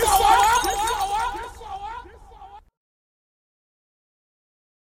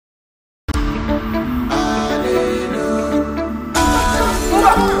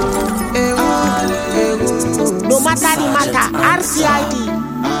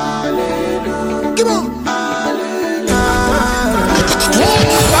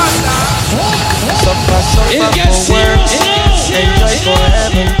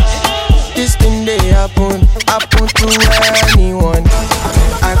to anyone.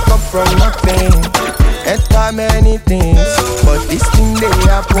 I come from nothing, enter many things, but this thing they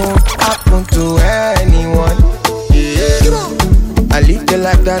happen to anyone. Yeah. I live the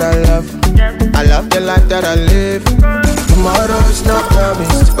life that I love. I love the life that I live. Tomorrow is not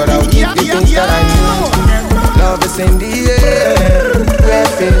promised, but I'll give the things that I need. Love is in the air, where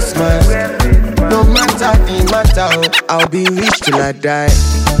face mask. No matter the matter, I'll be rich till I die.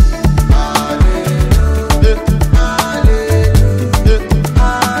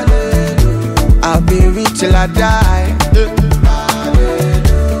 I'll be rich till I die.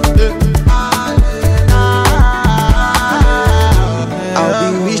 I'll be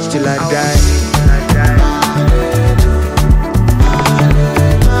rich till I die.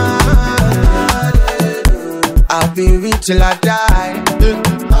 I'll be rich till I die.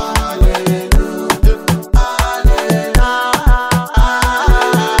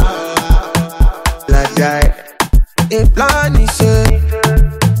 Till I die. A plan is a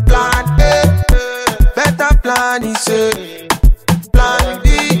plan A, better plan is a plan B.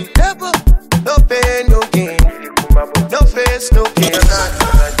 No pain, no gain, no face, no gain.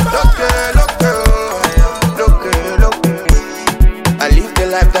 Look, I live the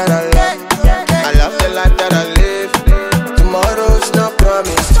life that I love. I love the life that I live. Tomorrow's not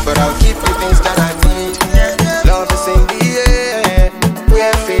promised, but I'll keep the things that I need. Love is in the air,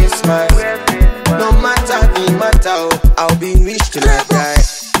 wear face mask. No matter the matter, I'll be rich till I die.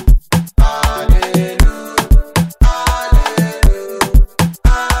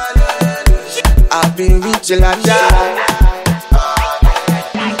 I'll be rich till I die.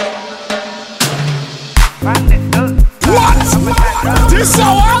 What? This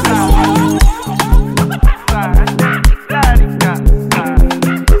hour?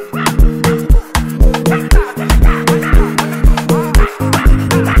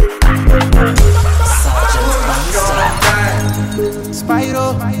 Spyro,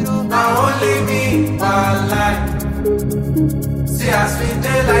 now only me one life. See us we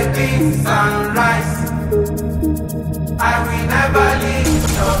day like this sunrise. I will never leave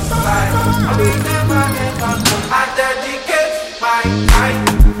your side. I will never I dedicate my time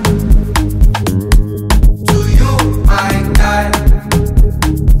to you, my guy.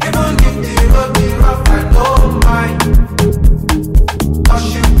 Even if the road be rough, I don't mind. 'Cause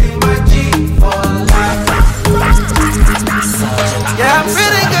you be my G for life. Yeah, I'm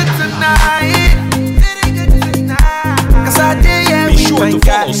feeling good tonight. Cause I did, yeah, be sure to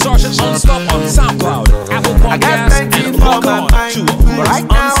follow Sergeant UNSTOP on SoundCloud, Apple Podcasts, and log on to right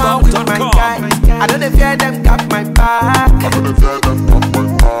now I'm with my guy. I don't know if them got my back.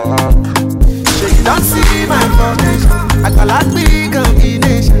 So you don't see my foundation. I got like big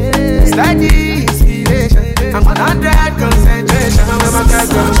combination. Steady inspiration. I'm on 100 concentration. When my guys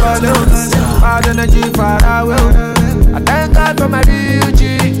gonna follow, bad energy far away. I thank God for my real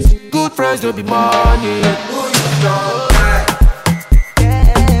G's. Good friends don't be money. Who you know?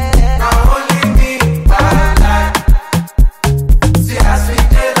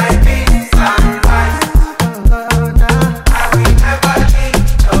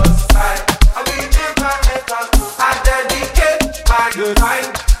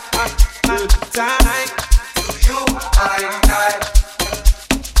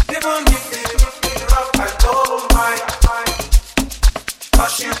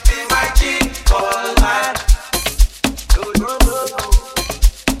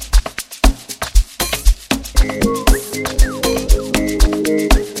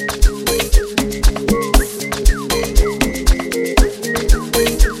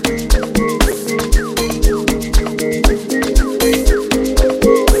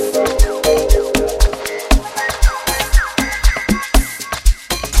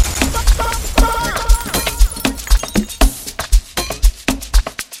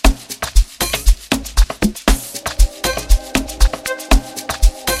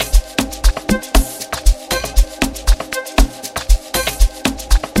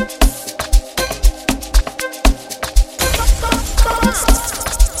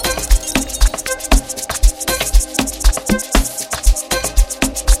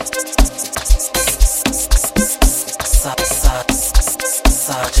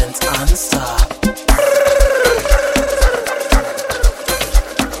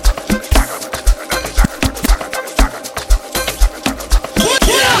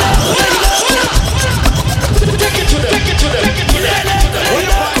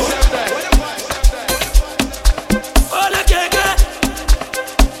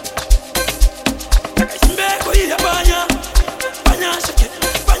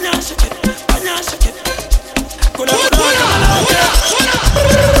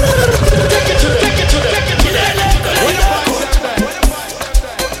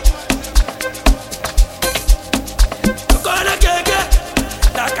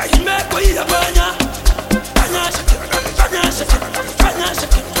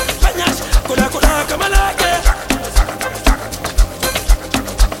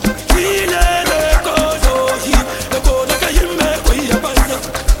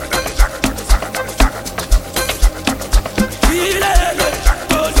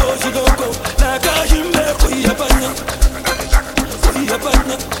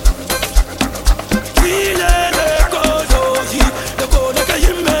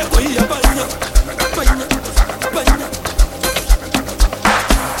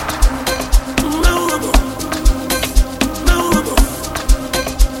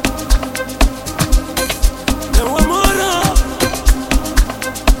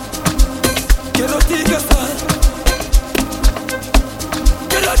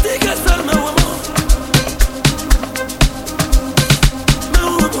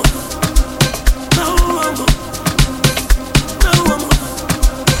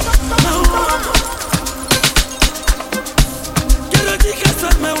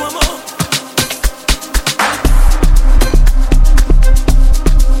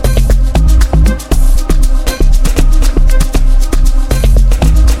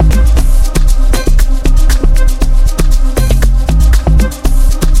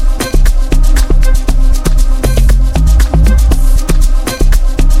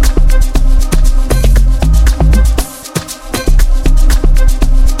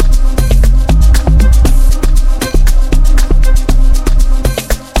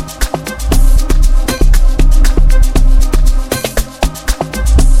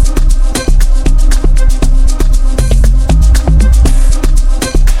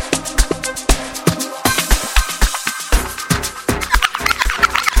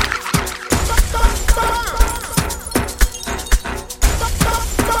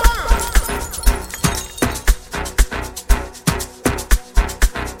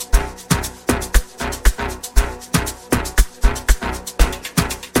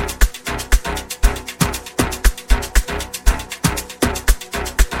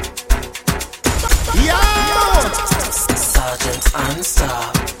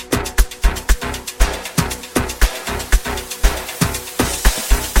 UNSTOP.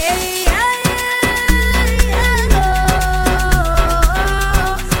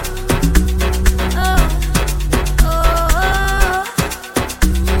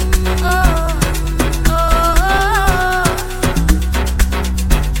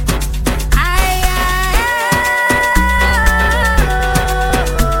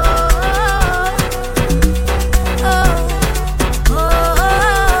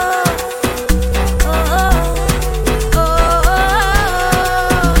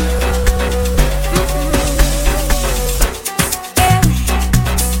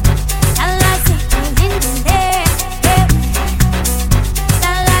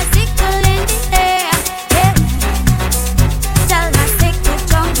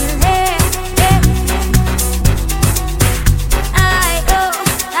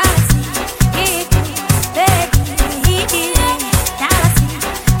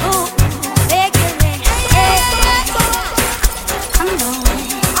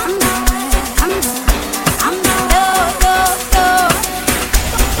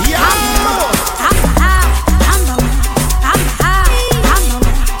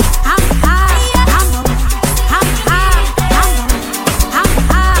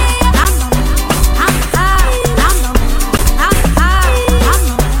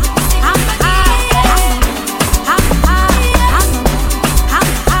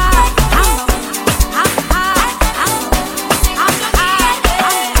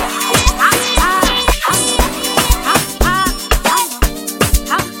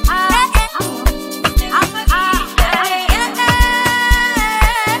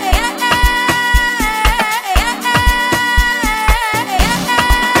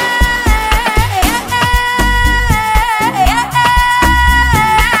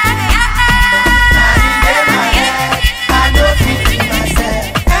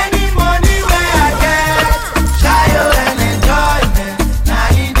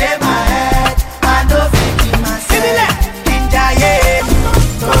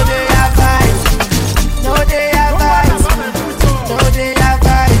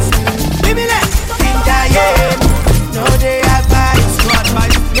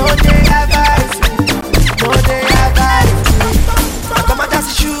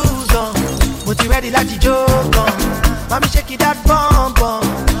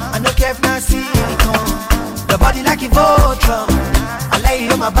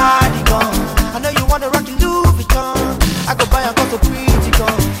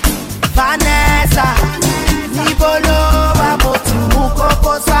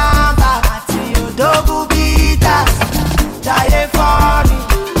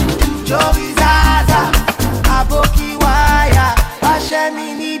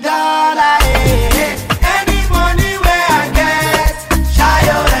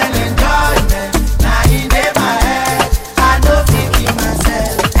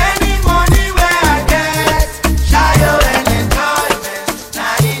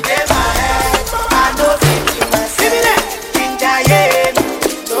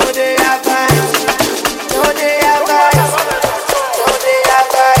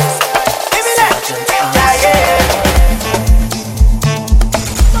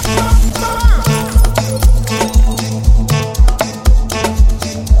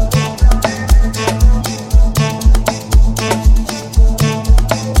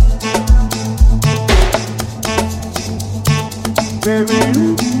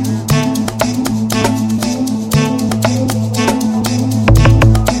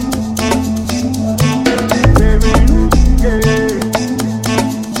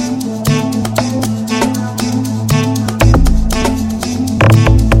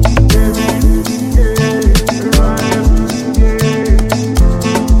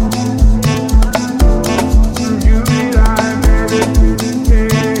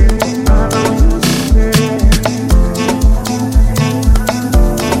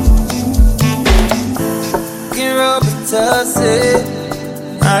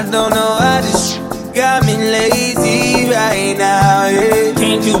 I don't know why this got me lazy right now, yeah.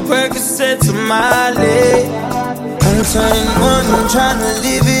 Can't do Percocet to my leg. I'm turning one and trying to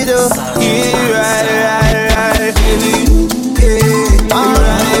live it up. Yeah, right, baby. Yeah,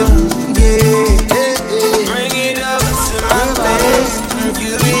 alright, yeah. Bring it up to my face.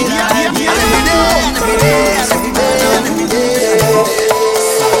 You be like,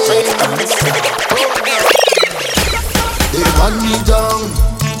 they hunt me down,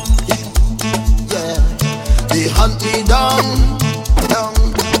 yeah. They hunt me down, down.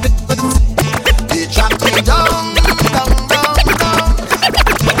 They track me down, down, down, down.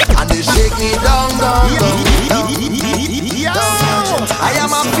 And they shake me down, down, down, down, down. I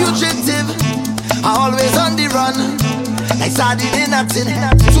am a fugitive, always on the run. Like sardine in a tin,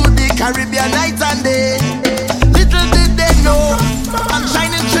 to the Caribbean night and day. Little did they know, I'm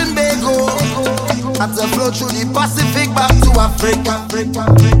shining Trinbago. Had to flow through the Pacific back to Africa.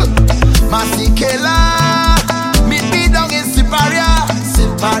 Masikela, meet me down in Siparia.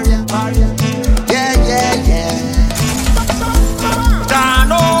 Yeah, yeah, yeah.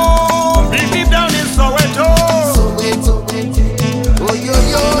 Dano, meet me down in Soweto. Oh, yo,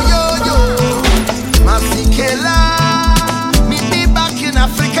 yo, yo, yo. Masikela, meet me back in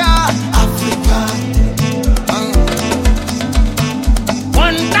Africa.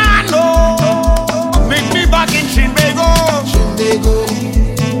 One Dano, meet me back in Trinbago.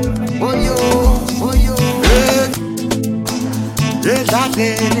 Oh, yo, oh, yo. Hey, that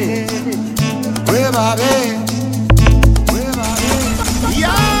lady, where my baby?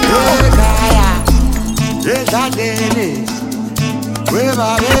 Hey, that lady, where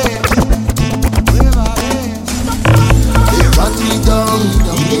my baby? They run me down,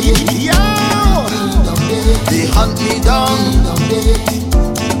 they hunt me down,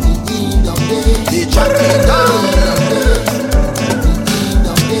 they track me down,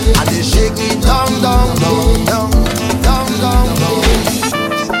 and they shake me down, down, down, down, down, down, down.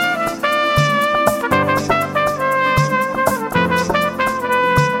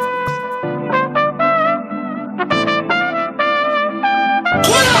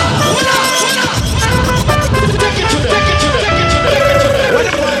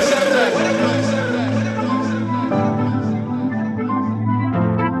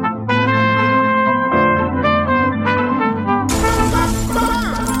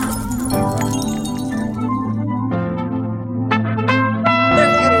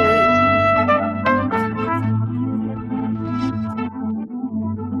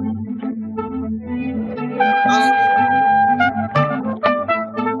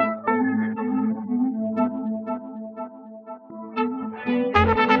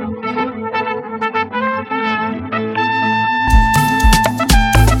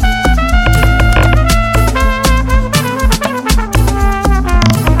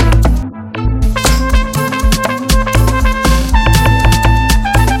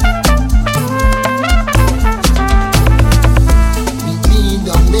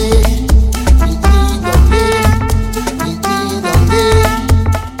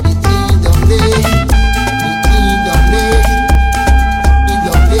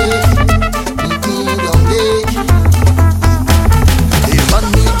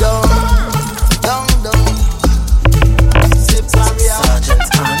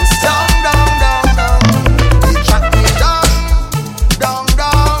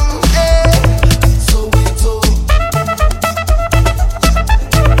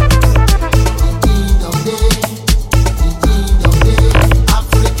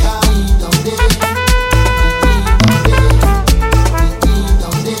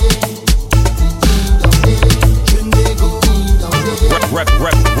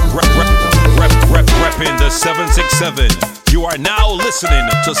 Repping the 767. You are now listening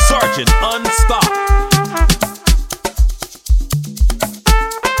to Sergeant UNSTOP.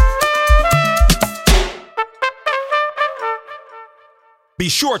 Be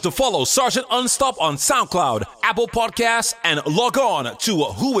sure to follow Sergeant UNSTOP on SoundCloud, Apple Podcasts, and log on to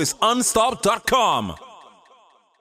whoisunstop.com.